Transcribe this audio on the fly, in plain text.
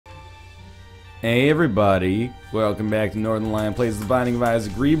Hey everybody, welcome back to Northern Lion Plays The Binding of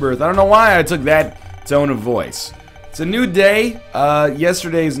Isaac Rebirth. I don't know why I took that tone of voice. It's a new day,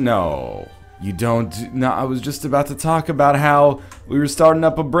 yesterday's, no. You don't, no, I was just about to talk about how we were starting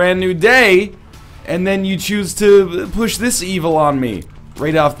up a brand new day, and then you choose to push this evil on me,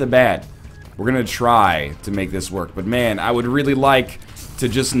 right off the bat. We're gonna try to make this work, but man, I would really like to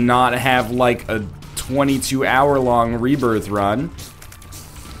just not have like a 22-hour long Rebirth run.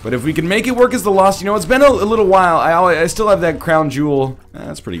 But if we can make it work as the Lost, you know, it's been a little while. I still have that crown jewel.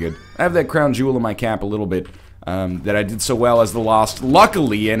 That's pretty good. I have that crown jewel in my cap a little bit that I did so well as the Lost.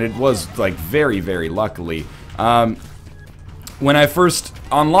 Luckily, and it was like very, very luckily. When I first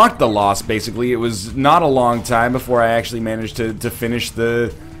unlocked the Lost, basically, it was not a long time before I actually managed to finish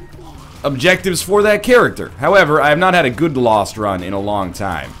the objectives for that character. However, I have not had a good Lost run in a long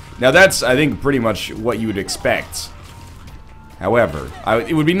time. Now that's, I think, pretty much what you would expect. However,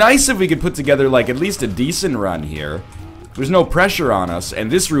 it would be nice if we could put together, like, at least a decent run here. There's no pressure on us,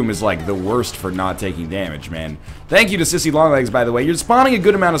 and this room is, like, the worst for not taking damage, man. Thank you to Sissy Longlegs, by the way. You're spawning a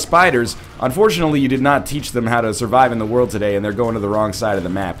good amount of spiders. Unfortunately, you did not teach them how to survive in the world today, and they're going to the wrong side of the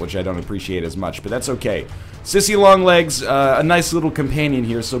map, which I don't appreciate as much, but that's okay. Sissy Longlegs, a nice little companion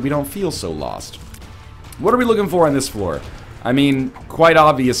here, so we don't feel so lost. What are we looking for on this floor? I mean, quite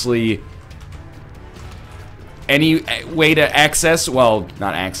obviously, any way to access, well,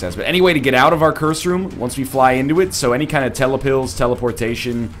 not access, but any way to get out of our curse room once we fly into it. So any kind of telepills,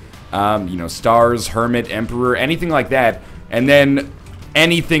 teleportation, you know, stars, hermit, emperor, anything like that, and then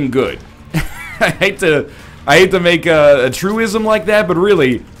anything good. I hate to make a truism like that, but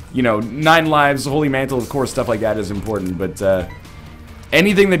really, you know, 9 lives, holy mantle, of course, stuff like that is important, but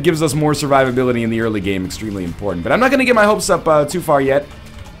anything that gives us more survivability in the early game, extremely important. But I'm not going to get my hopes up too far yet.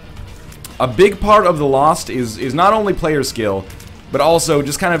 A big part of the Lost is not only player skill, but also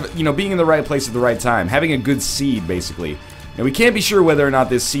just kind of, you know, being in the right place at the right time. Having a good seed, basically. And we can't be sure whether or not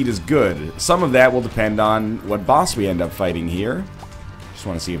this seed is good. Some of that will depend on what boss we end up fighting here. Just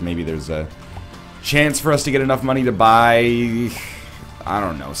want to see if maybe there's a chance for us to get enough money to buy, I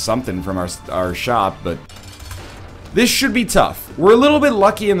don't know, something from our shop, but this should be tough. We're a little bit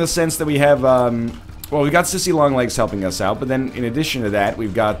lucky in the sense that we have, well, we've got Sissy Longlegs helping us out, but then in addition to that,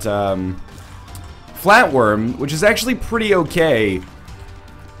 we've got, Flatworm, which is actually pretty okay.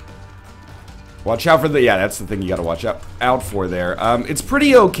 Watch out for the... yeah, that's the thing you gotta watch out for there. It's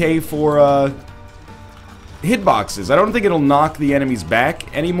pretty okay for, hitboxes. I don't think it'll knock the enemies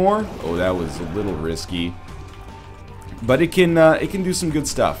back anymore. Oh, that was a little risky. But it can do some good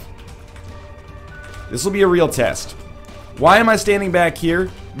stuff. This will be a real test. Why am I standing back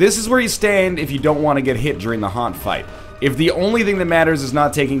here? This is where you stand if you don't want to get hit during the haunt fight. If the only thing that matters is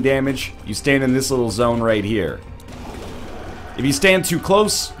not taking damage, you stand in this little zone right here. If you stand too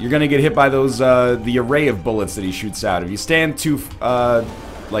close, you're gonna get hit by those, the array of bullets that he shoots out. If you stand too,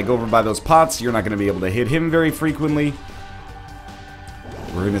 like over by those pots, you're not gonna be able to hit him very frequently.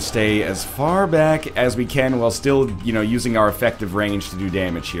 We're gonna stay as far back as we can while still, you know, using our effective range to do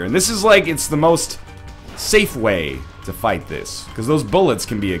damage here. And this is like, it's the most safe way to fight this, because those bullets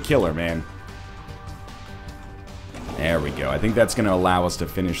can be a killer, man. There we go. I think that's going to allow us to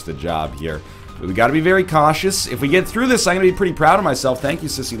finish the job here. But we got to be very cautious. If we get through this, I'm going to be pretty proud of myself. Thank you,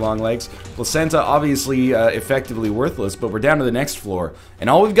 Sissy Longlegs. Placenta, obviously, effectively worthless, but we're down to the next floor. And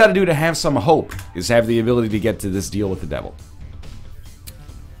all we've got to do to have some hope is have the ability to get to this deal with the devil.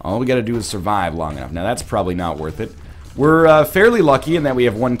 All we got to do is survive long enough. Now, that's probably not worth it. We're fairly lucky in that we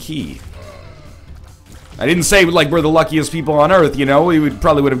have 1 key. I didn't say, like, we're the luckiest people on Earth, you know? We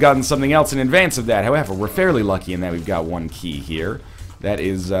probably would have gotten something else in advance of that. However, we're fairly lucky in that we've got 1 key here. That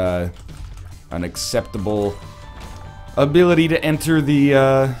is, an acceptable ability to enter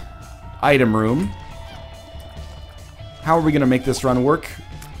the, item room. How are we going to make this run work?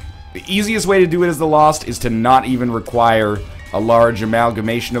 The easiest way to do it as the Lost is to not even require a large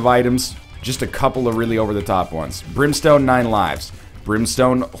amalgamation of items. Just a couple of really over-the-top ones. Brimstone, 9 lives.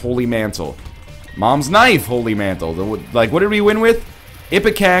 Brimstone, Holy Mantle. Mom's Knife, Holy Mantle. Like, what did we win with?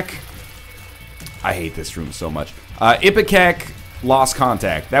 Ipecac. I hate this room so much. Ipecac, Lost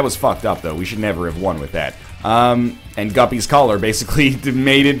Contact. That was fucked up, though. We should never have won with that. And Guppy's Collar basically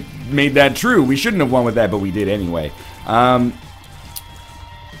made that true. We shouldn't have won with that, but we did anyway.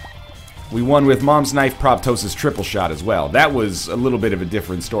 We won with Mom's Knife, Proptosis, Triple Shot as well. That was a little bit of a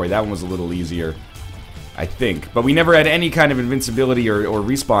different story. That one was a little easier, I think. But we never had any kind of invincibility or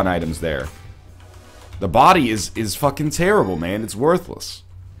respawn items there. The body is fucking terrible, man. It's worthless.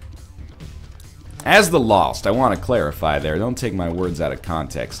 As the Lost, I want to clarify there. Don't take my words out of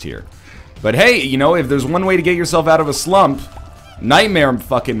context here. But hey, you know, if there's one way to get yourself out of a slump, nightmare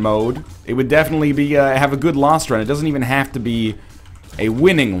fucking mode, it would definitely be have a good lost run. It doesn't even have to be a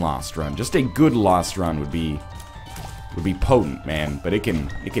winning lost run. Just a good lost run would be potent, man. But it can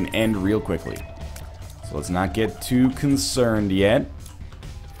end real quickly. So let's not get too concerned yet.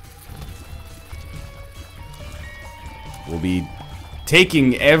 We'll be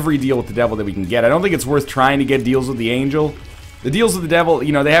taking every deal with the devil that we can get. I don't think it's worth trying to get deals with the angel. The deals with the devil,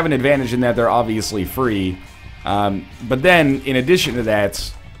 you know, they have an advantage in that they're obviously free. But then, in addition to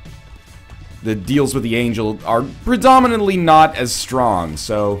that, the deals with the angel are predominantly not as strong.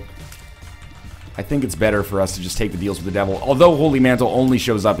 So, I think it's better for us to just take the deals with the devil. Although Holy Mantle only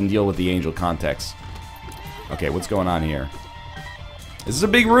shows up in deal with the angel context. Okay, what's going on here? This is a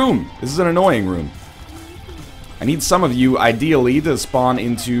big room. This is an annoying room. I need some of you, ideally, to spawn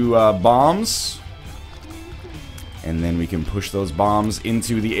into bombs. And then we can push those bombs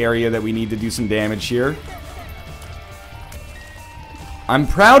into the area that we need to do some damage here. I'm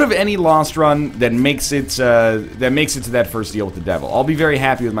proud of any lost run that makes it to that first deal with the devil. I'll be very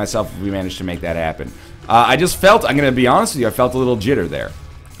happy with myself if we manage to make that happen. I just felt, I'm going to be honest with you, I felt a little jitter there.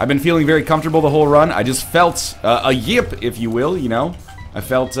 I've been feeling very comfortable the whole run. I just felt a yip, if you will, you know. I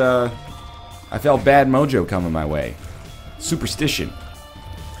felt bad mojo coming my way. Superstition.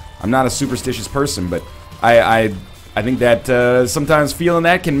 I'm not a superstitious person, but I think that sometimes feeling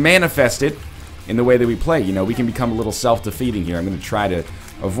that can manifest it in the way that we play. You know, we can become a little self-defeating here. I'm going to try to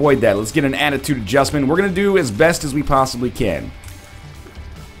avoid that. Let's get an attitude adjustment. We're going to do as best as we possibly can.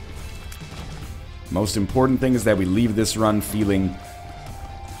 Most important thing is that we leave this run feeling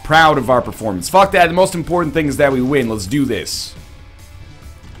proud of our performance. Fuck that. The most important thing is that we win. Let's do this.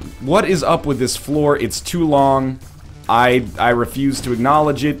 What is up with this floor? It's too long. I refuse to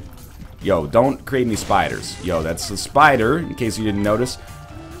acknowledge it. Yo, don't create any spiders. Yo, that's a spider, in case you didn't notice.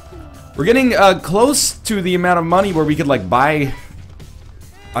 We're getting close to the amount of money where we could, like, buy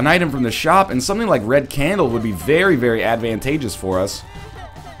an item from the shop, and something like Red Candle would be very, very advantageous for us.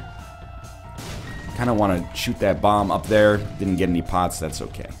 Kind of want to shoot that bomb up there. Didn't get any pots, that's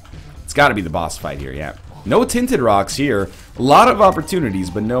okay. It's got to be the boss fight here, yeah. No tinted rocks here. A lot of opportunities,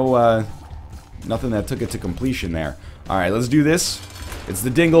 but no, nothing that took it to completion there. Alright, let's do this. It's the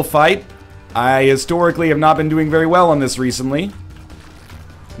Dingle fight. I historically have not been doing very well on this recently.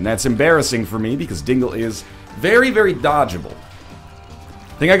 And that's embarrassing for me because Dingle is very, very dodgeable.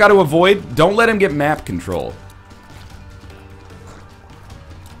 Thing I got to avoid, don't let him get map control.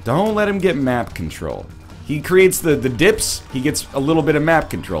 Don't let him get map control. He creates the dips, he gets a little bit of map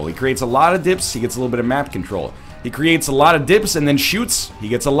control. He creates a lot of dips, he gets a little bit of map control. He creates a lot of dips and then shoots, he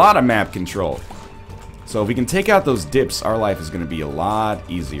gets a lot of map control. So if we can take out those dips, our life is going to be a lot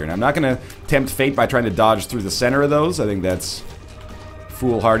easier. And I'm not going to tempt fate by trying to dodge through the center of those. I think that's a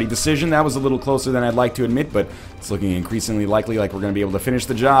foolhardy decision. That was a little closer than I'd like to admit, but it's looking increasingly likely like we're going to be able to finish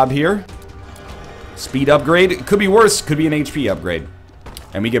the job here. Speed upgrade. It could be worse. Could be an HP upgrade.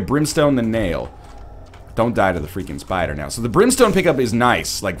 And we get Brimstone the Nail. Don't die to the freaking spider now. So the Brimstone pickup is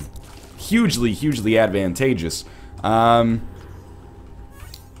nice. Like, hugely, hugely advantageous.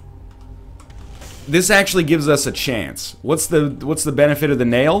 This actually gives us a chance. What's the benefit of the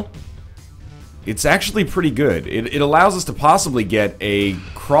nail? It's actually pretty good. It allows us to possibly get a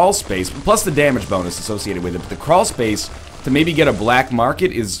crawl space, plus the damage bonus associated with it. But the crawl space to maybe get a black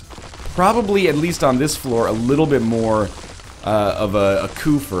market is probably, at least on this floor, a little bit more of a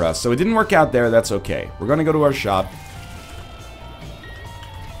coup for us. So it didn't work out there, that's okay. We're gonna go to our shop.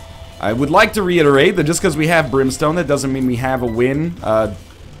 I would like to reiterate that just because we have Brimstone, that doesn't mean we have a win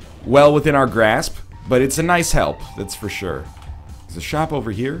well within our grasp, but it's a nice help, that's for sure. Is the shop over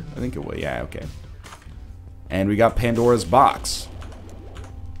here? I think it will, yeah, okay. And we got Pandora's Box.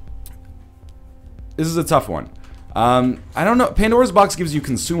 This is a tough one. I don't know, Pandora's Box gives you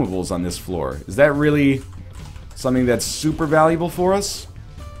consumables on this floor. Is that really something that's super valuable for us?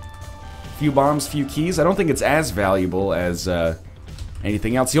 Few bombs, few keys. I don't think it's as valuable as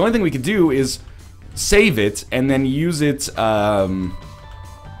anything else. The only thing we could do is save it and then use it on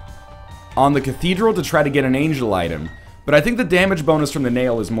the cathedral to try to get an angel item. But I think the damage bonus from the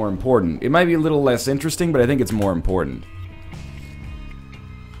nail is more important. It might be a little less interesting, but I think it's more important.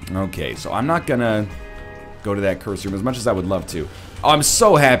 Okay, so I'm not gonna go to that curse room as much as I would love to. Oh, I'm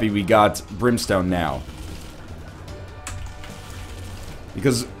so happy we got Brimstone now.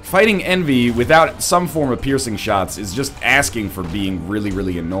 Because fighting Envy without some form of piercing shots is just asking for being really,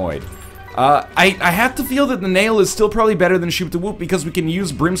 really annoyed. I have to feel that the nail is still probably better than Shoop the Whoop because we can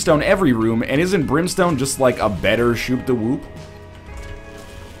use Brimstone every room, and isn't Brimstone just like a better Shoop the Whoop?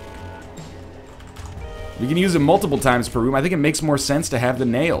 We can use it multiple times per room. I think it makes more sense to have the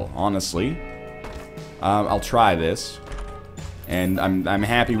nail, honestly. I'll try this. And I'm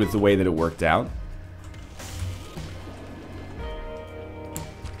happy with the way that it worked out.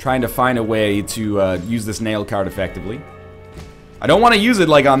 Trying to find a way to use this nail card effectively. I don't want to use it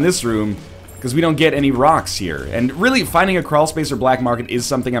like on this room, because we don't get any rocks here. And really, finding a crawl space or black market is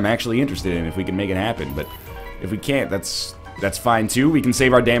something I'm actually interested in if we can make it happen. But if we can't, that's fine too. We can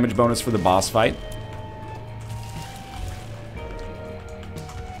save our damage bonus for the boss fight.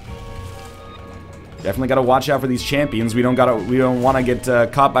 Definitely gotta watch out for these champions. We don't want to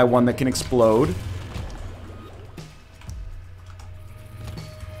get caught by one that can explode.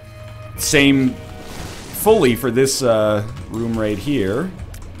 Same fully for this room right here.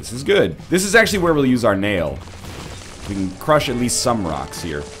 This is good. This is actually where we'll use our nail. We can crush at least some rocks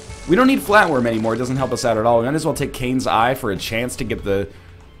here. We don't need flatworm anymore. It doesn't help us out at all. We might as well take Kane's Eye for a chance to get the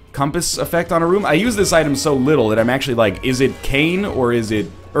compass effect on a room. I use this item so little that I'm actually like, is it Kane or is it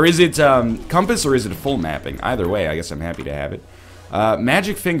compass or is it full mapping? Either way, I guess I'm happy to have it.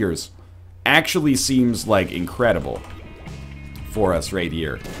 Magic Fingers actually seems like incredible for us right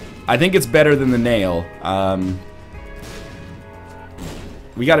here. I think it's better than the nail.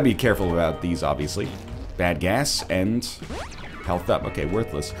 We gotta be careful about these, obviously. Bad gas and health up. Okay,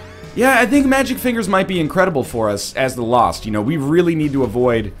 worthless. Yeah, I think Magic Fingers might be incredible for us as the Lost. You know, we really need to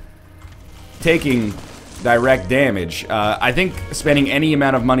avoid taking direct damage. I think spending any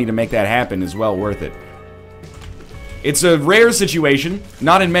amount of money to make that happen is well worth it. It's a rare situation.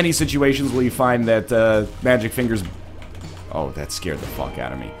 Not in many situations will you find that Magic Fingers... Oh, that scared the fuck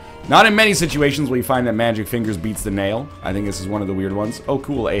out of me. Not in many situations will you find that Magic Fingers beats the nail. I think this is one of the weird ones. Oh,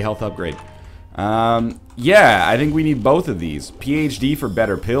 cool, a health upgrade. Yeah, I think we need both of these. PhD for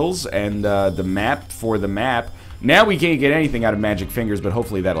better pills, and the map for the map. Now we can't get anything out of Magic Fingers, but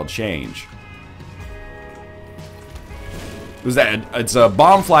hopefully that'll change. Was that? It's a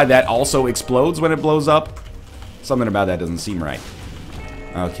bomb fly that also explodes when it blows up. Something about that doesn't seem right.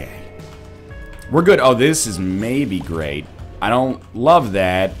 Okay. We're good. Oh, this is maybe great. I don't love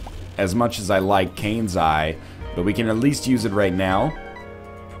that as much as I like Kane's Eye, but we can at least use it right now.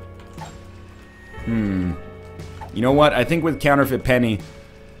 You know what? I think with Counterfeit Penny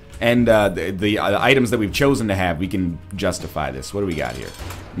and the items that we've chosen to have, we can justify this. What do we got here?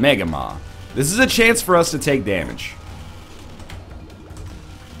 Mega Maw. This is a chance for us to take damage.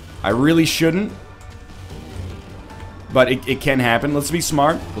 I really shouldn't, but it can happen. Let's be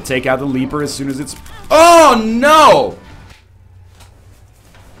smart. We'll take out the Leaper as soon as it's... Oh, no!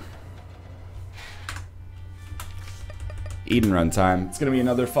 Eden run time. It's gonna be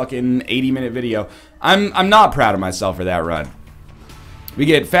another fucking 80-minute video. I'm not proud of myself for that run. We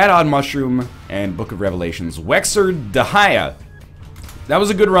get Fat Odd Mushroom and Book of Revelations. WEXR DHYA. That was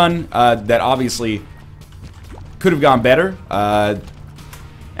a good run. That obviously could have gone better.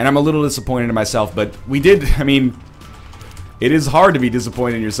 And I'm a little disappointed in myself, but we did, I mean, it is hard to be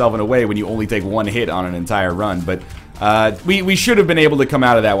disappointed in yourself in a way when you only take one hit on an entire run, but we should have been able to come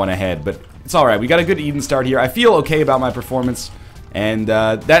out of that one ahead, but it's alright. We got a good Eden start here. I feel okay about my performance, and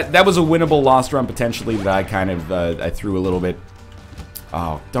that was a winnable Lost run potentially that I kind of, I threw a little bit.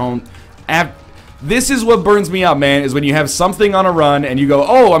 Oh, don't... This is what burns me up, man, is when you have something on a run and you go,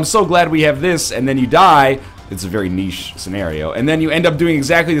 oh, I'm so glad we have this, and then you die. It's a very niche scenario. And then you end up doing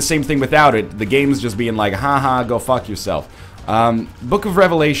exactly the same thing without it. The game's just being like, haha, go fuck yourself. Book of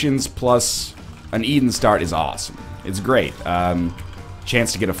Revelations plus an Eden start is awesome. It's great.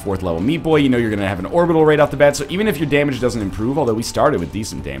 Chance to get a 4th level Meat Boy. You know you're going to have an orbital right off the bat. So even if your damage doesn't improve, although we started with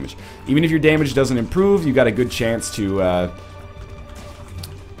decent damage, even if your damage doesn't improve, you got a good chance to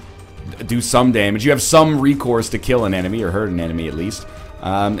do some damage. You have some recourse to kill an enemy, or hurt an enemy at least.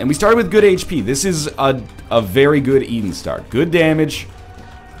 And we started with good HP. This is a very good Eden start. Good damage,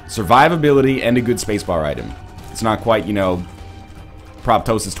 survivability, and a good spacebar item. It's not quite, you know,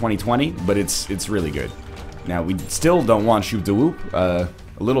 Proptosis 2020, but it's really good. Now, we still don't want Shoot the Whoop. A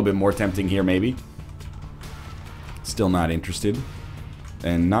little bit more tempting here, maybe. Still not interested.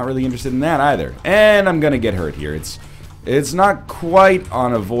 And not really interested in that either. And I'm gonna get hurt here. It's not quite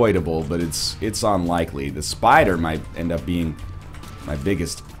unavoidable, but it's unlikely. The spider might end up being my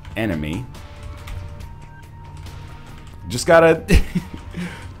biggest enemy. Just gotta...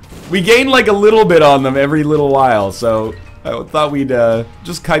 We gain like a little bit on them every little while, so I thought we'd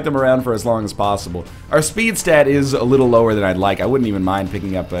just kite them around for as long as possible. Our speed stat is a little lower than I'd like. I wouldn't even mind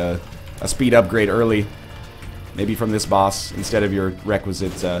picking up a speed upgrade early. Maybe from this boss instead of your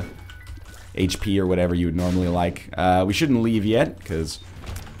requisite HP or whatever you would normally like. We shouldn't leave yet, because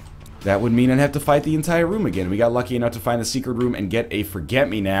that would mean I'd have to fight the entire room again. We got lucky enough to find the secret room and get a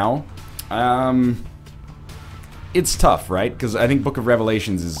Forget-Me-Now. it's tough, right? Because I think Book of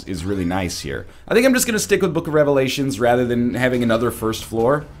Revelations is really nice here. I think I'm just going to stick with Book of Revelations rather than having another first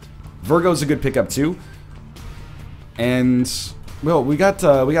floor. Virgo's a good pickup too. And, well, we got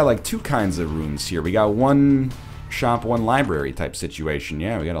like 2 kinds of rooms here. We got one shop, one library type situation.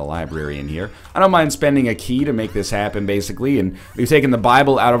 Yeah, we got a library in here. I don't mind spending a key to make this happen, basically. And we've taken the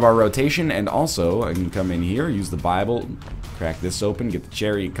Bible out of our rotation. And also, I can come in here, use the Bible, crack this open, get the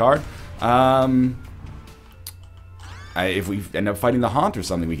chariot card. If we end up fighting the Haunt or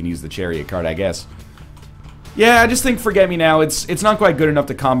something, we can use the chariot card, I guess. Yeah, I just think Forget Me Now, it's not quite good enough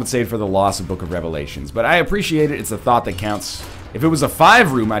to compensate for the loss of Book of Revelations. But I appreciate it. It's a thought that counts. If it was a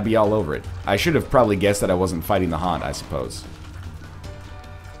 5 room, I'd be all over it. I should have probably guessed that I wasn't fighting the Haunt, I suppose.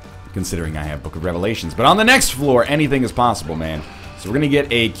 Considering I have Book of Revelations. But on the next floor, anything is possible, man. So we're going to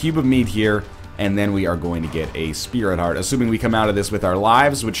get a Cube of Meat here. And then we are going to get a Spirit Heart, assuming we come out of this with our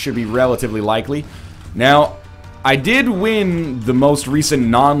lives, which should be relatively likely. Now, I did win the most recent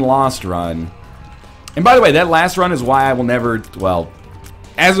non-lost run. And by the way, that last run is why I will never, well,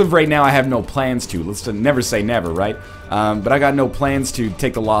 as of right now, I have no plans to. Let's never say never, right? But I got no plans to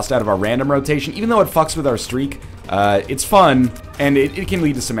take the lost out of our random rotation. Even though it fucks with our streak, it's fun, and it can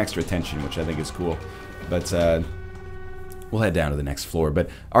lead to some extra tension, which I think is cool. But, we'll head down to the next floor. But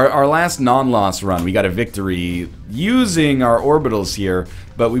our last non-lost run, we got a victory using our orbitals here,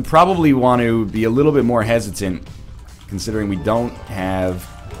 but we probably want to be a little bit more hesitant, considering we don't have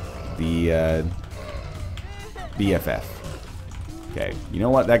the BFF. Okay, you know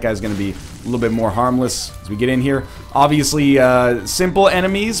what? That guy's going to be a little bit more harmless as we get in here. Obviously, simple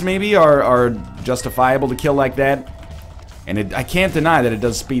enemies maybe are justifiable to kill like that, and I can't deny that it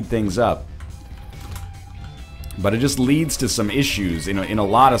does speed things up. But it just leads to some issues in a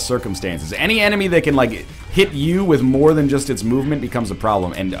lot of circumstances. Any enemy that can, like, hit you with more than just its movement becomes a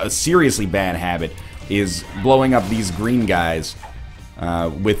problem. And a seriously bad habit is blowing up these green guys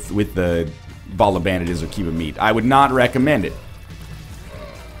with the Ball of Bandages or Cube of Meat. I would not recommend it.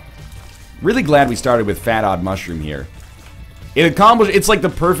 Really glad we started with Fat Odd Mushroom here. It's like the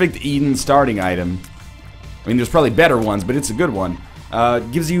perfect Eden starting item. I mean, there's probably better ones, but it's a good one.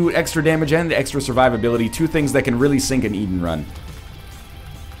 Gives you extra damage and extra survivability, 2 things that can really sink an Eden run.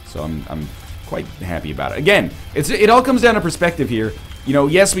 So I'm quite happy about it. Again, it all comes down to perspective here. You know,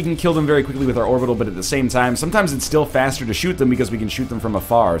 yes, we can kill them very quickly with our orbital, but at the same time, sometimes it's still faster to shoot them because we can shoot them from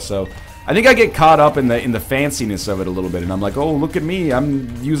afar. So I think I get caught up in the fanciness of it a little bit, and I'm like, oh, look at me,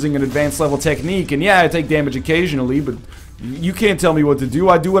 I'm using an advanced level technique, and yeah, I take damage occasionally, but you can't tell me what to do.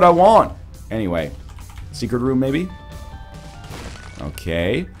 I do what I want. Anyway, secret room maybe.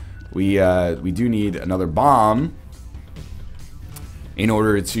 Okay, we do need another bomb in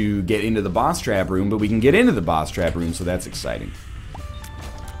order to get into the boss trap room, but we can get into the boss trap room, so that's exciting.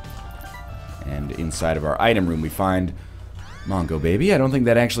 And inside of our item room, we find Mongo Baby. I don't think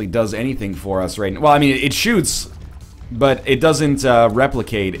that actually does anything for us right now. Well, I mean, it shoots, but it doesn't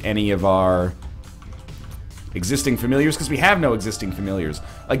replicate any of our existing familiars, because we have no existing familiars.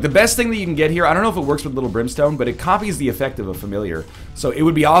 Like, the best thing that you can get here, I don't know if it works with Little Brimstone, but it copies the effect of a familiar. So it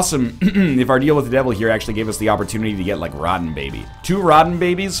would be awesome if our deal with the devil here actually gave us the opportunity to get, like, Rotten Baby. 2 Rotten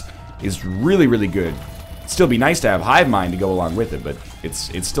Babies is really, really good. It'd still be nice to have Hive Mind to go along with it, but it's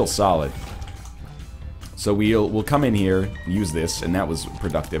still solid. So we'll come in here, use this, and that was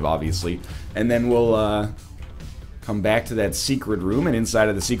productive, obviously. And then we'll come back to that secret room, and inside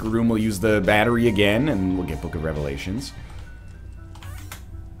of the secret room we'll use the battery again, and we'll get Book of Revelations.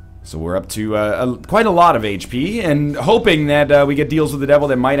 So we're up to quite a lot of HP, and hoping that we get deals with the devil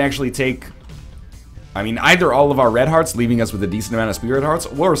that might actually take, I mean, either all of our red hearts, leaving us with a decent amount of spirit hearts,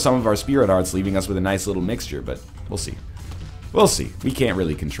 or some of our spirit hearts, leaving us with a nice little mixture, but we'll see. We'll see. We can't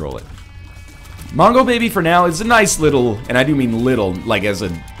really control it. Mongo Baby for now is a nice little, and I do mean little, like as a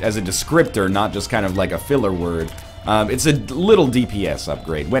descriptor, not just kind of like a filler word. It's a little DPS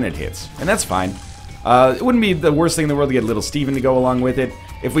upgrade when it hits, and that's fine. It wouldn't be the worst thing in the world to get Little Steven to go along with it.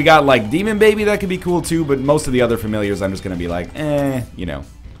 If we got like Demon Baby, that could be cool too, but most of the other familiars I'm just gonna be like, you know,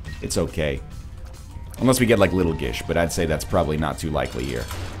 it's okay. Unless we get like Little Gish, but I'd say that's probably not too likely here.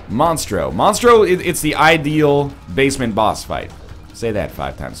 Monstro. Monstro, it's the ideal basement boss fight. Say that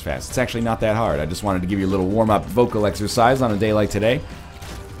 5 times fast. It's actually not that hard. I just wanted to give you a little warm-up vocal exercise on a day like today.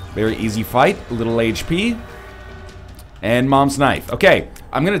 Very easy fight, little HP, and Mom's Knife. Okay,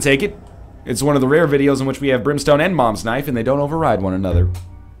 I'm gonna take it. It's one of the rare videos in which we have Brimstone and Mom's Knife, and they don't override one another.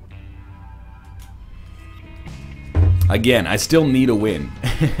 Again, I still need a win.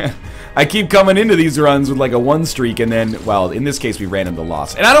 I keep coming into these runs with like a 1 streak, and then, well, in this case we ran into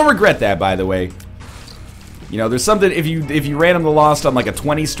loss. And I don't regret that, by the way. You know, there's something, if you ran him the lost on like a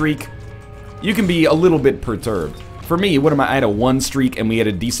 20 streak, you can be a little bit perturbed. For me, what am I had a 1 streak and we had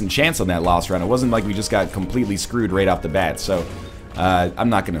a decent chance on that lost run. It wasn't like we just got completely screwed right off the bat, so I'm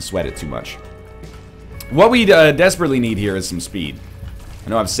not going to sweat it too much. What we desperately need here is some speed. I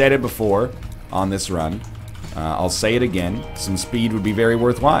know I've said it before on this run. I'll say it again. Some speed would be very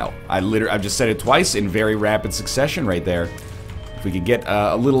worthwhile. I've just said it twice in very rapid succession right there. If we could get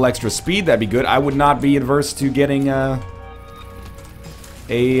a little extra speed, that'd be good. I would not be adverse to getting a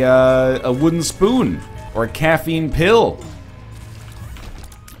wooden spoon or a caffeine pill.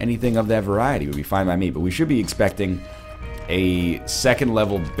 Anything of that variety would be fine by me, but we should be expecting a 2nd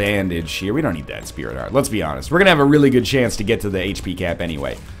level bandage here. We don't need that Spirit Heart. Let's be honest. We're going to have a really good chance to get to the HP cap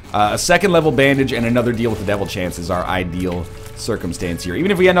anyway. A 2nd level bandage and another deal with the devil chance is our ideal circumstance here. Even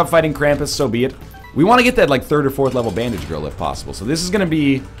if we end up fighting Krampus, so be it. We want to get that like 3rd or 4th level bandage girl if possible. So this is going to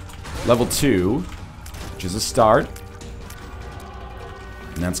be level 2, which is a start.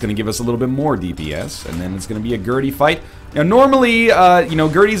 And that's going to give us a little bit more DPS. And then it's going to be a Gertie fight. Now normally, you know,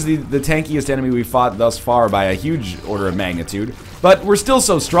 Gertie's the tankiest enemy we've fought thus far by a huge order of magnitude. But we're still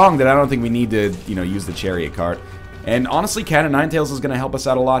so strong that I don't think we need to, you know, use the chariot cart. And honestly, Cat of Ninetales is going to help us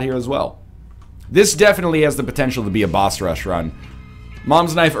out a lot here as well. This definitely has the potential to be a boss rush run.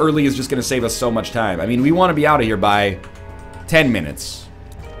 Mom's Knife early is just going to save us so much time. I mean, we want to be out of here by 10 minutes.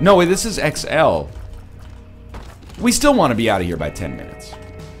 No, wait, this is XL. We still want to be out of here by 10 minutes.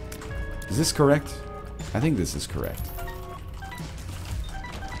 Is this correct? I think this is correct.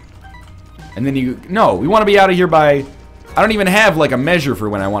 And then no, we want to be out of here by... I don't even have, like, a measure for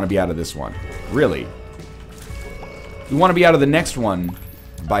when I want to be out of this one. Really. We want to be out of the next one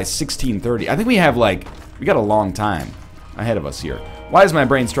by 1630. I think we have, like, we got a long time ahead of us here. Why is my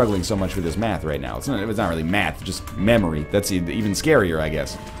brain struggling so much with this math right now? It's not really math, just memory. That's even scarier, I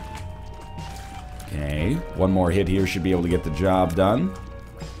guess. Okay, one more hit here should be able to get the job done.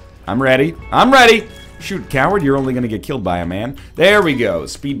 I'm ready. I'm ready! Shoot, coward, you're only going to get killed by a man. There we go.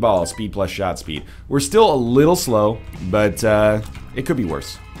 Speedball, speed plus shot speed. We're still a little slow, but it could be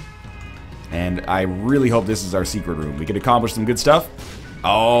worse. And I really hope this is our secret room. We could accomplish some good stuff.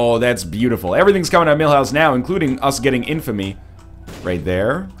 Oh, that's beautiful. Everything's coming out of Millhouse now, including us getting infamy right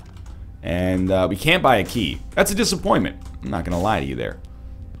there. And we can't buy a key. That's a disappointment. I'm not going to lie to you there.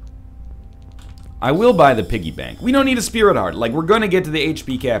 I will buy the piggy bank. We don't need a Spirit Heart. Like, we're going to get to the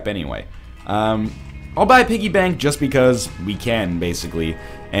HP cap anyway. I'll buy a piggy bank just because we can, basically.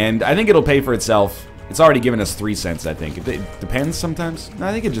 And I think it'll pay for itself. It's already given us 3 cents, I think. It depends sometimes. No,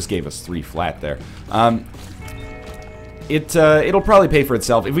 I think it just gave us 3 flat there. It'll probably pay for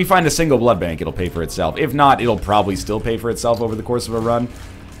itself. If we find a single blood bank, it'll pay for itself. If not, it'll probably still pay for itself over the course of a run.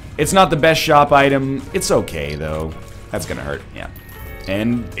 It's not the best shop item. It's okay, though. That's gonna hurt, yeah.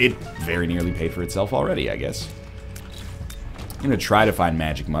 And it very nearly paid for itself already, I guess. I'm gonna try to find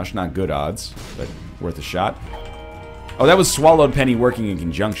Magic Mush. Not good odds, but worth a shot. Oh, that was Swallowed Penny working in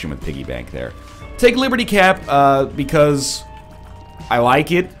conjunction with Piggy Bank there. Take Liberty Cap, because I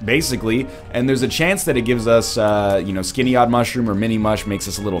like it, basically. And there's a chance that it gives us, you know, Skinny Odd Mushroom or Mini Mush makes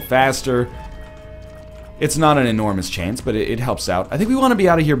us a little faster. It's not an enormous chance, but it helps out. I think we want to be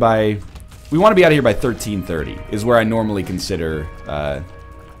out of here by... We want to be out of here by 1330, is where I normally consider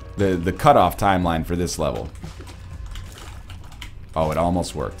the cutoff timeline for this level. Oh, it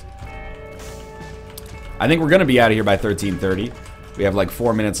almost worked. I think we're going to be out of here by 1330. We have like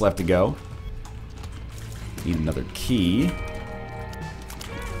 4 minutes left to go. Need another key.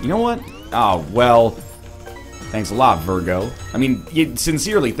 You know what? Oh, well, thanks a lot, Virgo. I mean,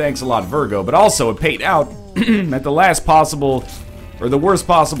 sincerely, thanks a lot, Virgo, but also it paid out at the last possible, or the worst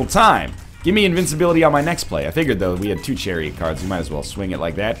possible time. Give me invincibility on my next play. I figured, though, we had 2 chariot cards. We might as well swing it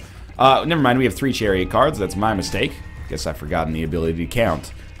like that. Never mind, we have 3 chariot cards. That's my mistake. Guess I've forgotten the ability to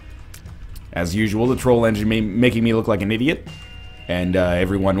count. As usual, the troll engine making me look like an idiot. And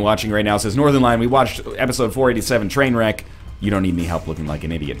everyone watching right now says, Northern Line, we watched episode 487, Trainwreck. You don't need any help looking like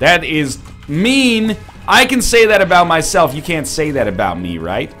an idiot. That is mean. I can say that about myself. You can't say that about me,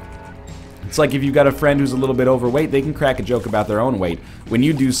 right? It's like if you've got a friend who's a little bit overweight, they can crack a joke about their own weight. When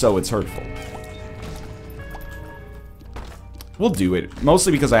you do so, it's hurtful. We'll do it.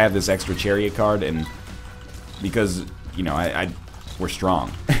 Mostly because I have this extra chariot card and because, you know, we're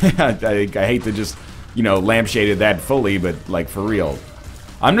strong. I hate to just, you know, lampshade that fully, but, like, for real.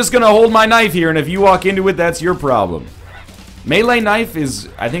 I'm just gonna hold my knife here, and if you walk into it, that's your problem. Melee knife is,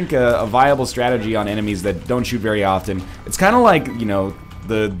 I think, a viable strategy on enemies that don't shoot very often. It's kind of like, you know,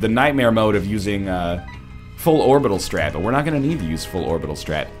 the nightmare mode of using full orbital strat, but we're not going to need to use full orbital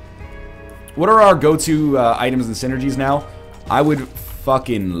strat. What are our go-to items and synergies now? I would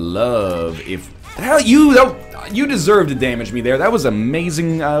fucking love if... Hell, you deserve to damage me there. That was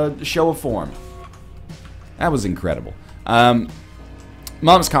amazing show of form. That was incredible.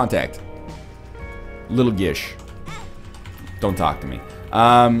 Mom's contact. Little Gish. Don't talk to me.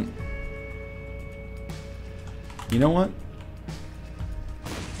 You know what?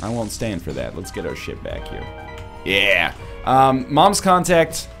 I won't stand for that. Let's get our shit back here. Yeah. Mom's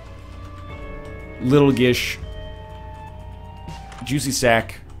contact. Little Gish. Juicy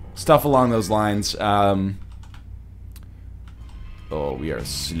sack. Stuff along those lines. Oh, we are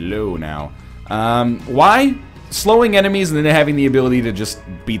slow now. Why? Slowing enemies and then having the ability to just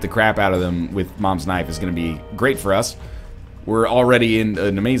beat the crap out of them with Mom's knife is going to be great for us. We're already in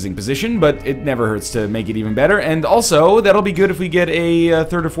an amazing position, but it never hurts to make it even better. And also, that'll be good if we get a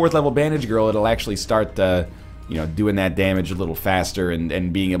 3rd or 4th level bandage girl. It'll actually start, you know, doing that damage a little faster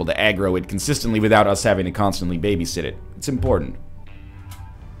and being able to aggro it consistently without us having to constantly babysit it. It's important.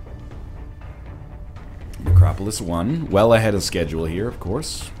 Necropolis 1, well ahead of schedule here, of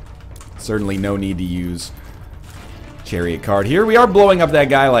course. Certainly no need to use Chariot card here. We are blowing up that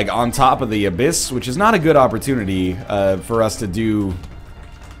guy like on top of the abyss, which is not a good opportunity for us to do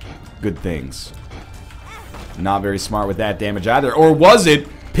good things. Not very smart with that damage either. Or was it?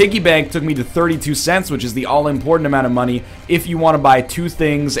 Piggy Bank took me to 32 cents, which is the all-important amount of money if you want to buy 2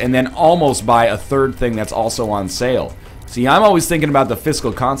 things and then almost buy a 3rd thing that's also on sale. See, I'm always thinking about the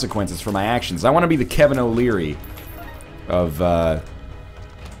fiscal consequences for my actions. I want to be the Kevin O'Leary of The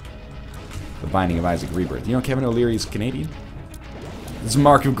Binding of Isaac Rebirth. You know Kevin O'Leary's Canadian? This is a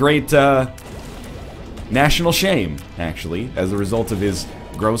mark of great national shame, actually, as a result of his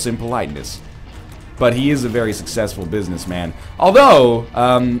gross impoliteness. But he is a very successful businessman. Although,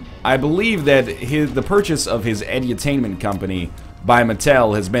 I believe that the purchase of his edutainment company by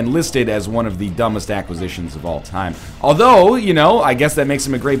Mattel has been listed as one of the dumbest acquisitions of all time. Although, you know, I guess that makes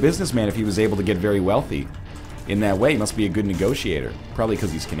him a great businessman if he was able to get very wealthy in that way. He must be a good negotiator. Probably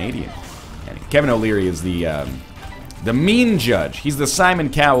because he's Canadian. Kevin O'Leary is the mean judge. He's the Simon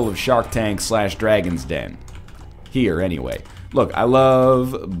Cowell of Shark Tank / Dragon's Den. Here, anyway. Look, I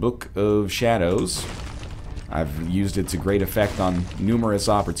love Book of Shadows. I've used it to great effect on numerous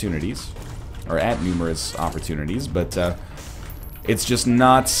opportunities. Or at numerous opportunities, but it's just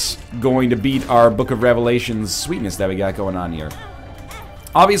not going to beat our Book of Revelations sweetness that we got going on here.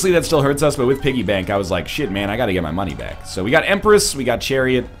 Obviously, that still hurts us, but with Piggy Bank, I was like, shit, man, I gotta get my money back. So we got Empress, we got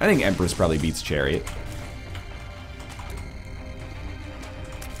Chariot. I think Empress probably beats Chariot.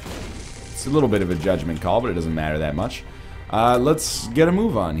 It's a little bit of a judgment call, but it doesn't matter that much. Let's get a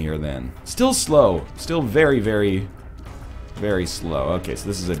move on here, then. Still slow. Still very, very, very slow. Okay, so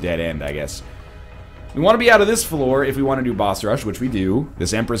this is a dead end, I guess. We want to be out of this floor if we want to do boss rush, which we do.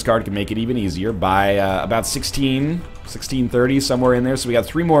 This Empress card can make it even easier by about 16:30, somewhere in there. So we got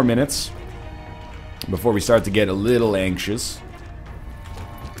 3 more minutes before we start to get a little anxious.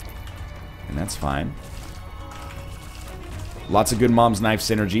 And that's fine. Lots of good Mom's Knife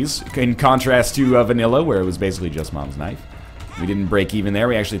synergies, in contrast to Vanilla, where it was basically just Mom's Knife. We didn't break even there.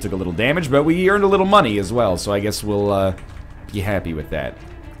 We actually took a little damage, but we earned a little money as well. So I guess we'll be happy with that.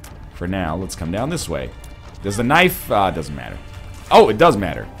 For now, let's come down this way. Does the knife... it doesn't matter. Oh, it does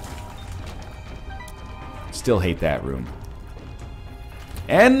matter. Still hate that room.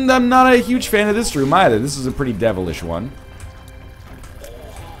 And I'm not a huge fan of this room either. This is a pretty devilish one.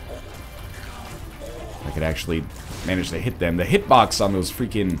 I could actually manage to hit them. The hitbox on those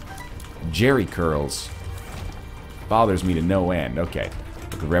freaking Jerry curls bothers me to no end. Okay.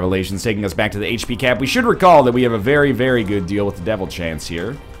 Look at Revelations taking us back to the HP cap. We should recall that we have a very, very good deal with the Devil Chance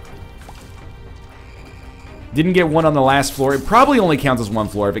here. Didn't get one on the last floor. It probably only counts as 1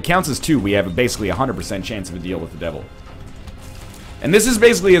 floor. If it counts as 2, we have basically a 100% chance of a deal with the devil. And this is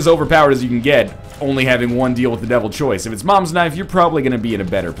basically as overpowered as you can get, only having 1 deal with the devil choice. If it's Mom's Knife, you're probably going to be in a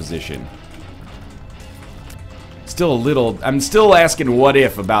better position. Still a little... I'm still asking what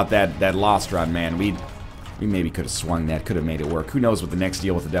if about that Lost Run, man. We maybe could have swung that, could have made it work. Who knows what the next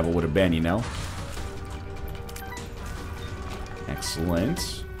deal with the devil would have been, you know?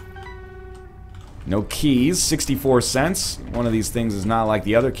 Excellent. No keys, 64 cents. One of these things is not like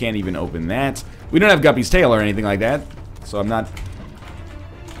the other. Can't even open that. We don't have Guppy's tail or anything like that, so I'm not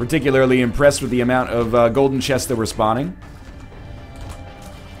particularly impressed with the amount of golden chests that we're spawning.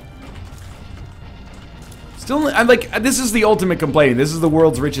 Still, I'm like, this is the ultimate complaining. This is the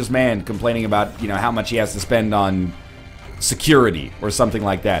world's richest man complaining about, you know, how much he has to spend on security or something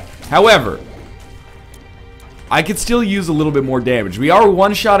like that. However, I could still use a little bit more damage. We are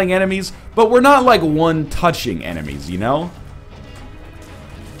one-shotting enemies, but we're not like one-touching enemies, you know?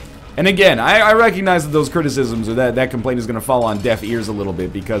 And again, I recognize that those criticisms or that complaint is going to fall on deaf ears a little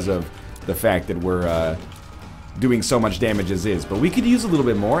bit because of the fact that we're doing so much damage as is. But we could use a little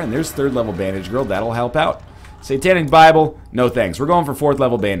bit more, and there's 3rd level Bandage Girl. That'll help out. Satanic Bible, no thanks. We're going for 4th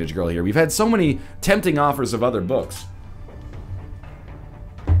level Bandage Girl here. We've had so many tempting offers of other books.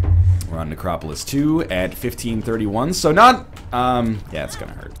 We're on Necropolis 2 at 1531, so not, yeah, it's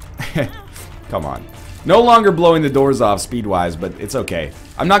gonna hurt. Come on. No longer blowing the doors off speed-wise, but it's okay.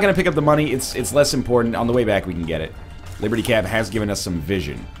 I'm not gonna pick up the money, it's less important. On the way back, we can get it. Liberty Cap has given us some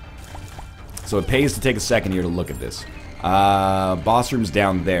vision. So it pays to take a second here to look at this. Boss room's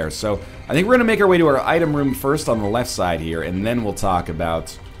down there, so I think we're gonna make our way to our item room first on the left side here, and then we'll talk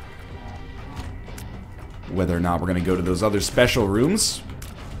about whether or not we're gonna go to those other special rooms.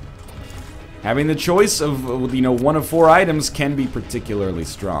 Having the choice of, you know, 1 of 4 items can be particularly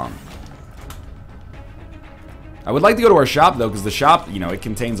strong. I would like to go to our shop, though, because the shop, you know, it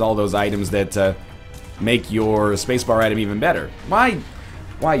contains all those items that make your spacebar item even better.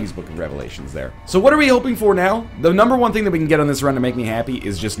 Why use Book of Revelations there? So what are we hoping for now? The number one thing that we can get on this run to make me happy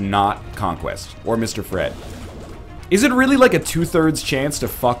is just not Conquest or Mr. Fred. Is it really like a 2/3 chance to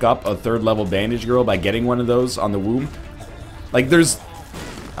fuck up a 3rd level Bandage Girl by getting one of those on the womb? Like, there's...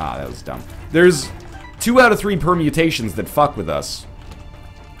 Ah, that was dumb. There's 2 out of 3 permutations that fuck with us.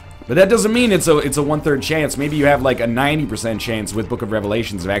 But that doesn't mean it's a 1/3 chance. Maybe you have like a 90% chance with Book of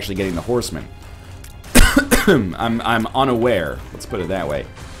Revelations of actually getting the Horseman. I'm unaware. Let's put it that way.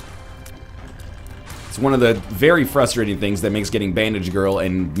 It's one of the very frustrating things that makes getting Bandage Girl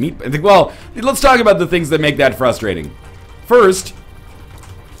and Meat... Well, let's talk about the things that make that frustrating. First,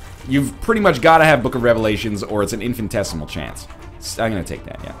 you've pretty much got to have Book of Revelations or it's an infinitesimal chance. I'm going to take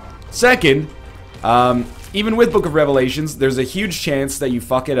that, yeah. Second, even with Book of Revelations, there's a huge chance that you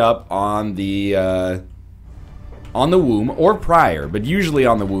fuck it up on the womb or prior, but usually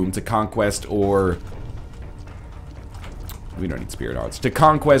on the womb to Conquest or... We don't need Spirit Hearts. To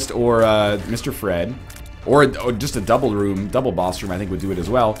Conquest or Mr. Fred, or just a double boss room I think would do it as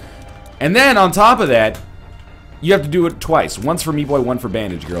well. And then on top of that, you have to do it twice. Once for Meat Boy, one for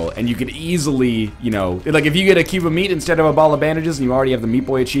Bandage Girl. And you could easily, you know, like if you get a cube of meat instead of a ball of bandages and you already have the Meat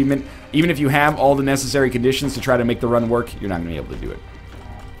Boy achievement, even if you have all the necessary conditions to try to make the run work, you're not going to be able to do it.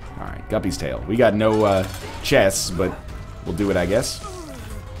 Alright, Guppy's Tail. We got no chests, but we'll do it, I guess.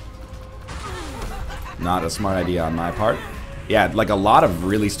 Not a smart idea on my part. Yeah, like a lot of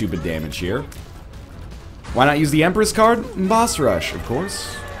really stupid damage here. Why not use the Empress card? Boss Rush, of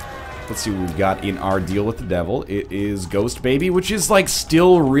course. Let's see what we've got in our deal with the devil. It is Ghost Baby, which is like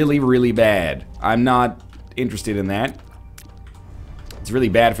still really, really bad. I'm not interested in that. It's really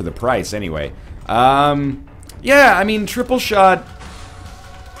bad for the price anyway. Yeah, I mean, triple shot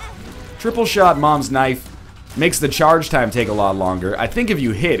Mom's Knife makes the charge time take a lot longer. I think if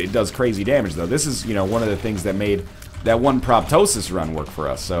you hit, it does crazy damage though. This is, you know, one of the things that made that one Proptosis run work for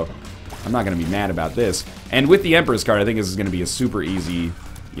us, so I'm not going to be mad about this. And with the Emperor's card, I think this is going to be a super easy,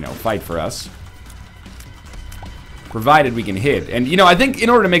 you know, fight for us. Provided we can hit. And, you know, I think in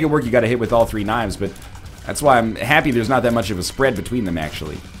order to make it work, you got to hit with all 3 knives, but that's why I'm happy there's not that much of a spread between them,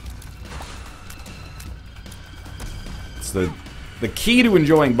 actually. It's the key to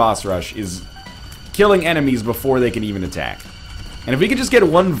enjoying Boss Rush is killing enemies before they can even attack. And if we could just get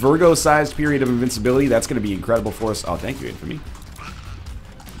 1 Virgo-sized period of invincibility, that's going to be incredible for us. Oh, thank you, Infamy.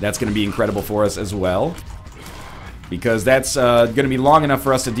 That's going to be incredible for us as well. Because that's going to be long enough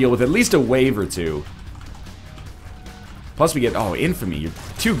for us to deal with at least a wave or 2. Plus we get... Oh, Infamy, you're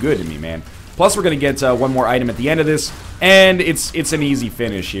too good to me, man. Plus we're going to get 1 more item at the end of this. And it's an easy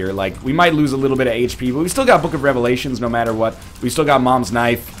finish here. Like, we might lose a little bit of HP, but we still got Book of Revelations no matter what. We still got Mom's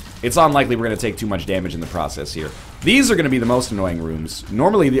Knife. It's unlikely we're going to take too much damage in the process here. These are going to be the most annoying rooms.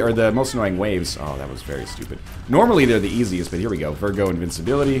 Normally, the most annoying waves. Oh, that was very stupid. Normally, they're the easiest, but here we go. Virgo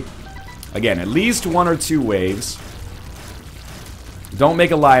Invincibility. Again, at least 1 or 2 waves. Don't make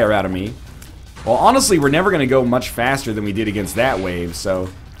a liar out of me. Well, honestly, we're never going to go much faster than we did against that wave, so...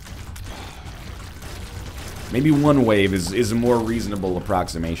 Maybe 1 wave is a more reasonable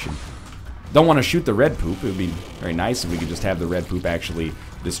approximation. Don't want to shoot the red poop. It would be very nice if we could just have the red poop actually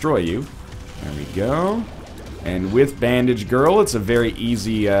destroy you. There we go. And with Bandage Girl, it's a very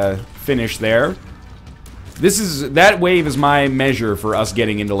easy finish there. That wave is my measure for us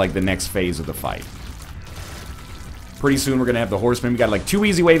getting into like the next phase of the fight. Pretty soon we're gonna have the Horseman. We got like 2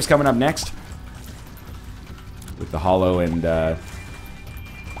 easy waves coming up next. With the Hollow and the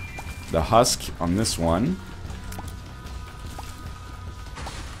Husk on this one.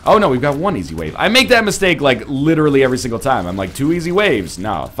 Oh no, we've got 1 easy wave. I make that mistake like literally every single time. I'm like 2 easy waves.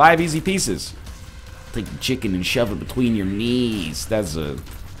 No, 5 easy pieces. Take the chicken and shove it between your knees. That's a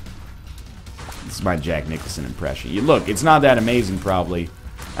This is my Jack Nicholson impression. Look, it's not that amazing, probably.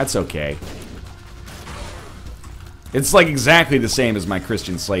 That's okay. It's like exactly the same as my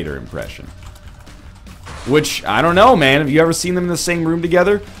Christian Slater impression. Which, I don't know, man. Have you ever seen them in the same room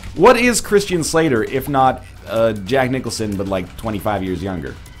together? What is Christian Slater, if not Jack Nicholson, but like 25 years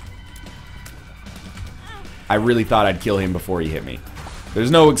younger? I really thought I'd kill him before he hit me. There's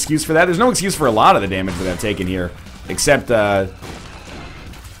no excuse for that. There's no excuse for a lot of the damage that I've taken here. Except, to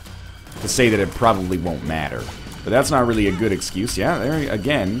say that it probably won't matter. But that's not really a good excuse. Yeah, there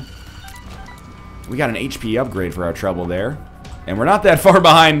again. We got an HP upgrade for our trouble there. And we're not that far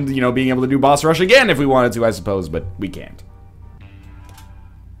behind, you know, being able to do boss rush again if we wanted to, I suppose, but we can't.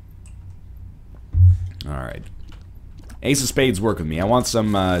 Alright. Ace of Spades work with me. I want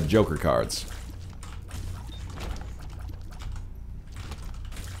some Joker cards.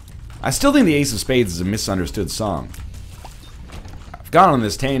 I still think the Ace of Spades is a misunderstood song. I've gone on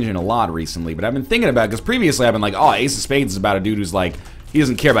this tangent a lot recently, but I've been thinking about it, because previously I've been like, oh, Ace of Spades is about a dude who's like, he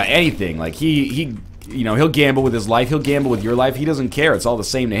doesn't care about anything. Like, he you know, he'll gamble with his life, he'll gamble with your life, he doesn't care, it's all the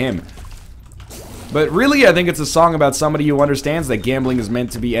same to him. But really, I think it's a song about somebody who understands that gambling is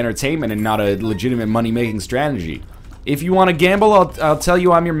meant to be entertainment and not a legitimate money-making strategy. If you want to gamble, I'll tell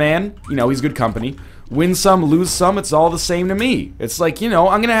you I'm your man. You know, he's good company. Win some, lose some, it's all the same to me. It's like, you know,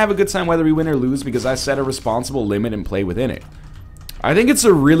 I'm gonna have a good time whether we win or lose because I set a responsible limit and play within it. I think it's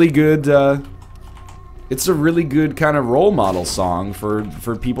a really good, kind of role model song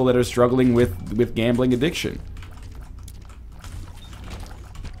for people that are struggling with gambling addiction.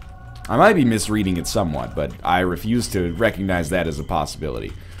 I might be misreading it somewhat, but I refuse to recognize that as a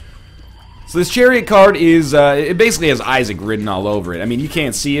possibility. So this Chariot card is, it basically has Isaac written all over it. I mean, you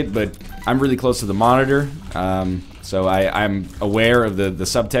can't see it, but I'm really close to the monitor, so I'm aware of the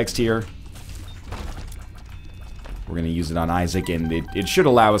subtext here. We're going to use it on Isaac, and it should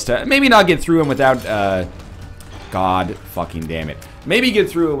allow us to maybe not get through him without, God fucking damn it. Maybe get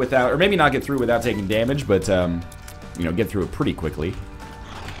through it without, or maybe not get through it without taking damage, but, you know, get through it pretty quickly.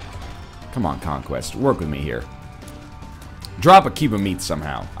 Come on, Conquest, work with me here. Drop a cube of meat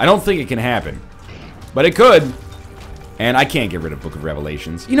somehow. I don't think it can happen, but it could. And I can't get rid of Book of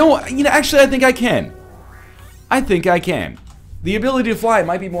Revelations. You know, actually, I think I can. I think I can. The ability to fly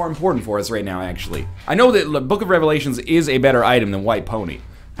might be more important for us right now, actually. I know that Book of Revelations is a better item than White Pony.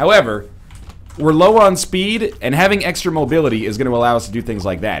 However, we're low on speed, and having extra mobility is going to allow us to do things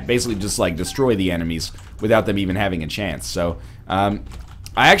like that. Basically, just, like, destroy the enemies without them even having a chance. So,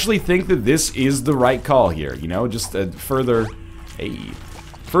 I actually think that this is the right call here, you know, just a further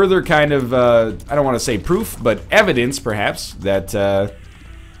kind of, I don't want to say proof, but evidence, perhaps, that,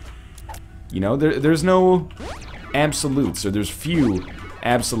 you know, there's no absolutes, or there's few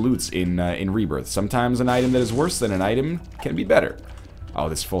absolutes in Rebirth. Sometimes an item that is worse than an item can be better. Oh,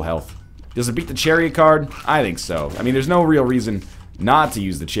 this full health. Does it beat the Chariot card? I think so. I mean, there's no real reason not to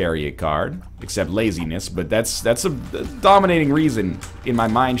use the Chariot card, except laziness, but that's a dominating reason in my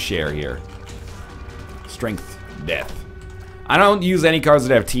mind share here. Strength, death. I don't use any cards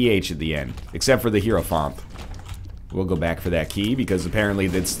that have TH at the end, except for the Hierophant. We'll go back for that key, because apparently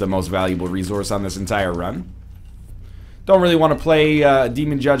that's the most valuable resource on this entire run. Don't really want to play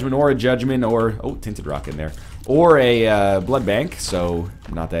Demon Judgment or a Judgment or... Oh, Tinted Rock in there. Or a Blood Bank, so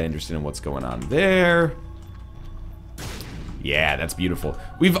I'm not that interested in what's going on there. Yeah, that's beautiful.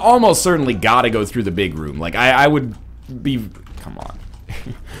 We've almost certainly got to go through the big room. Like, I would be... Come on.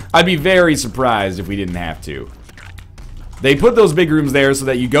 I'd be very surprised if we didn't have to. They put those big rooms there so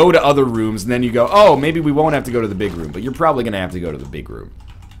that you go to other rooms, and then you go, oh, maybe we won't have to go to the big room, but you're probably going to have to go to the big room.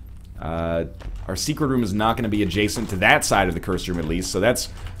 Our secret room is not going to be adjacent to that side of the cursed room, at least, so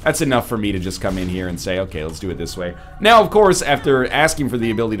that's enough for me to just come in here and say, okay, let's do it this way. Now, of course, after asking for the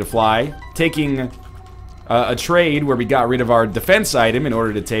ability to fly, taking... a trade where we got rid of our defense item in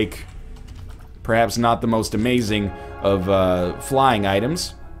order to take perhaps not the most amazing of flying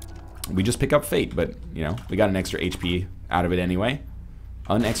items. We just pick up Fate, but, you know, we got an extra HP out of it anyway.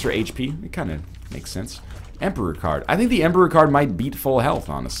 An extra HP, it kind of makes sense. Emperor card. I think the Emperor card might beat full health,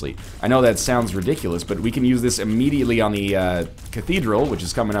 honestly. I know that sounds ridiculous, but we can use this immediately on the Cathedral, which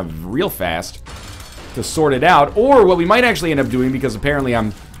is coming up real fast, to sort it out. Or what we might actually end up doing, because apparently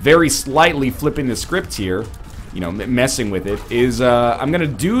I'm very slightly flipping the script here, you know, messing with it, is I'm gonna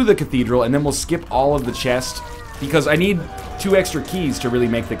do the Cathedral and then we'll skip all of the chest, because I need 2 extra keys to really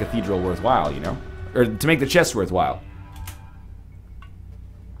make the Cathedral worthwhile, you know? Or to make the chest worthwhile.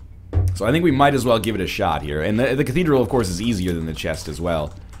 So I think we might as well give it a shot here. And the Cathedral, of course, is easier than the chest as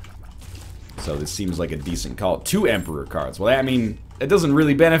well. So this seems like a decent call. 2 Emperor cards. Well, I mean, it doesn't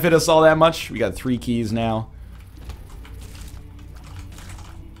really benefit us all that much. We got 3 keys now.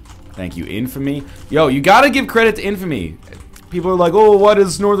 Thank you, Infamy. Yo, you gotta give credit to Infamy. People are like, oh, why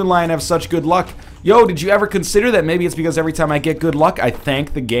does Northern Lion have such good luck? Yo, did you ever consider that maybe it's because every time I get good luck, I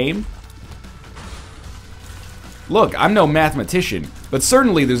thank the game? Look, I'm no mathematician, but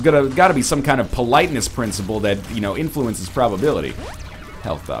certainly there's gotta be some kind of politeness principle that, you know, influences probability.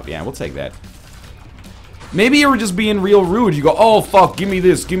 Health up, yeah, we'll take that. Maybe you were just being real rude. You go, oh, fuck, give me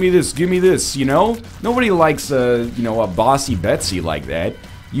this, give me this, give me this, you know? Nobody likes, you know, a bossy Betsy like that.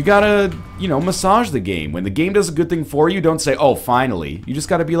 You gotta, you know, massage the game. When the game does a good thing for you, don't say, oh, finally. You just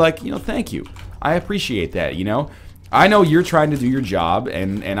gotta be like, you know, thank you. I appreciate that, you know? I know you're trying to do your job,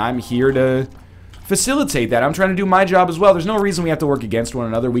 and I'm here to facilitate that. I'm trying to do my job as well. There's no reason we have to work against one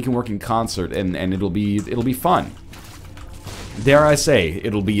another. We can work in concert, and it'll be fun. Dare I say,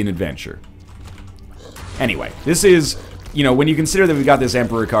 it'll be an adventure. Anyway, this is, you know, when you consider that we got this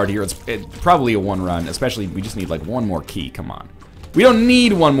Emperor card here, it's probably a one run, especially we just need like one more key. Come on. We don't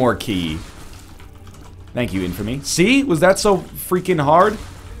need one more key. Thank you, Infamy. See? Was that so freaking hard?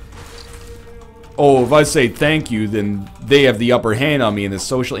 Oh, if I say thank you, then they have the upper hand on me in this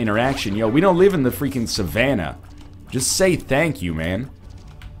social interaction. Yo, we don't live in the freaking savannah. Just say thank you, man.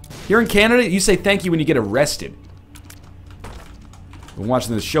 Here in Canada, you say thank you when you get arrested. I'm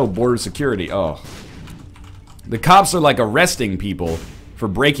watching this show, Border Security. Oh. The cops are like arresting people for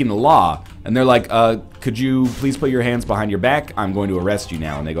breaking the law. And they're like, could you please put your hands behind your back? I'm going to arrest you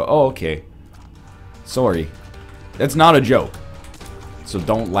now. And they go, oh, okay. Sorry. That's not a joke. So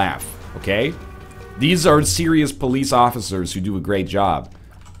don't laugh, okay? These are serious police officers who do a great job.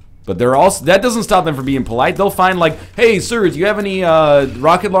 But they're also, that doesn't stop them from being polite. They'll find like, hey, sir, do you have any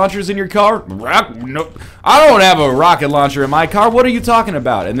rocket launchers in your car? No, I don't have a rocket launcher in my car. What are you talking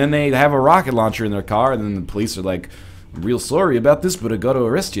about? And then they have a rocket launcher in their car, and then the police are like, I'm real sorry about this, but I got to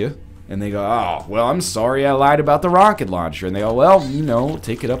arrest you. And they go, oh, well, I'm sorry I lied about the rocket launcher. And they go, well, you know,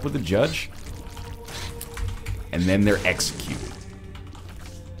 take it up with the judge. And then they're executed.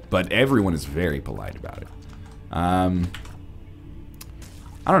 But everyone is very polite about it. I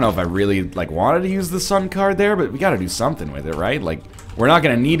don't know if I really, like, wanted to use the sun card there, but we gotta do something with it, right? Like, we're not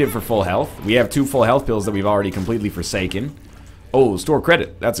gonna need it for full health. We have 2 full health pills that we've already completely forsaken. Oh, store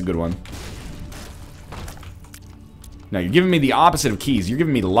credit. That's a good one. No, you're giving me the opposite of keys. You're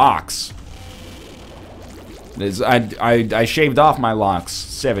giving me locks. I shaved off my locks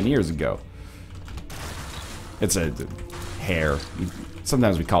 7 years ago. It's a hair.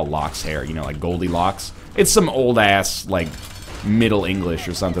 Sometimes we call locks hair, you know, like Goldilocks. It's some old-ass, like, Middle English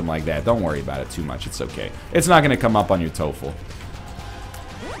or something like that. Don't worry about it too much. It's okay. It's not going to come up on your TOEFL.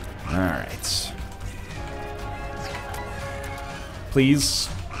 Alright. Please.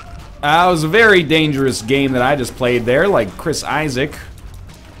 It was a very dangerous game that I just played there, like Chris Isaac.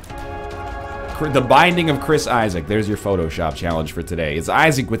 The Binding of Chris Isaac. There's your Photoshop challenge for today. It's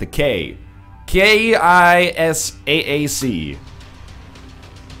Isaac with a K. K-I-S-A-A-C.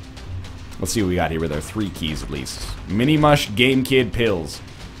 Let's see what we got here with our 3 keys at least. Mini Mush Game Kid Pills.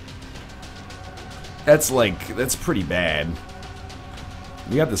 That's pretty bad.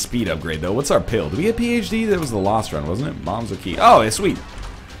 We got the speed upgrade though. What's our pill? Did we get PhD? That was the lost run, wasn't it? Bombs are key. Oh, it's sweet.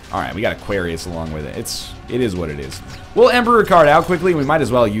 Alright, we got Aquarius along with it. It is what it is. We'll Emperor card out quickly. We might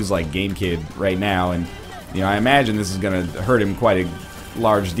as well use like Game Kid right now. And, you know, I imagine this is going to hurt him quite a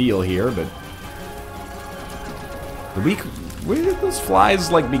large deal here, but... Where did those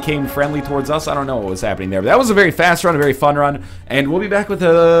flies, like, became friendly towards us? I don't know what was happening there. But that was a very fast run, a very fun run. And we'll be back with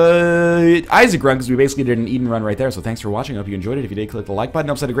a Isaac run, because we basically did an Eden run right there. So thanks for watching. I hope you enjoyed it. If you did, click the like button.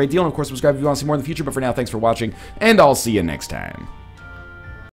 It helps out a great deal. And, of course, subscribe if you want to see more in the future. But for now, thanks for watching. And I'll see you next time.